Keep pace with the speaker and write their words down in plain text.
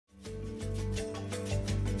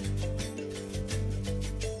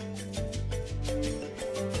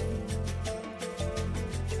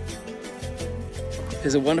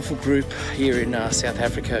There's a wonderful group here in South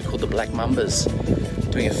Africa called the Black Mambas,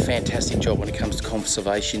 doing a fantastic job when it comes to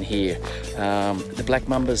conservation here. The Black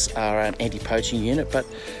Mambas are an anti-poaching unit, but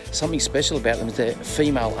something special about them is they're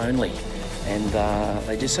female only, and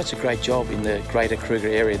they do such a great job in the greater Kruger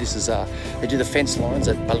area. This is they do the fence lines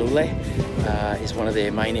at Balule, is one of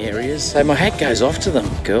their main areas. So my hat goes off to them,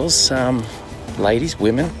 girls, ladies,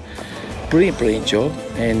 women. Brilliant job,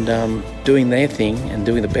 and doing their thing and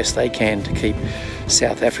doing the best they can to keep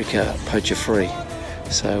South Africa poacher free.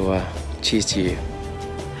 So cheers to you.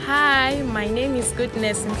 Hi, my name is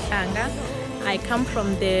Goodness Mhlanga. I come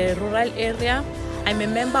from the rural area. I'm a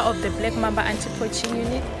member of the Black Mamba Anti-Poaching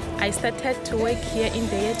Unit. I started to work here in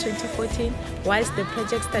the year 2014, whilst the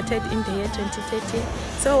project started in the year 2013.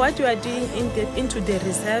 So what we are doing into the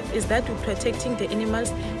reserve is that we're protecting the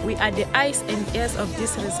animals. We are the eyes and ears of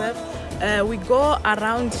this reserve. We go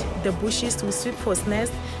around the bushes, we sweep for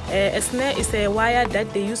snares. A snare is a wire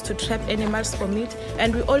that they use to trap animals for meat.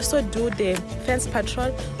 And we also do the fence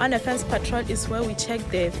patrol. On a fence patrol is where we check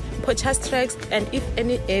the poachers' tracks and if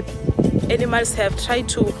any animals have tried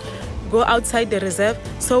to go outside the reserve.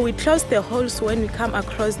 So we close the holes when we come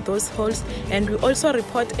across those holes, and we also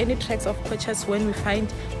report any tracks of poachers when we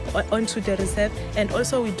find onto the reserve. And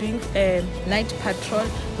also we're doing a night patrol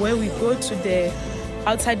where we go to the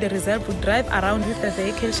outside the reserve. We drive around with the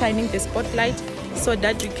vehicle shining the spotlight so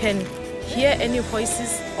that we can hear any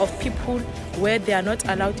voices of people where they are not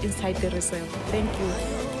allowed inside the reserve. Thank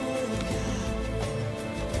you.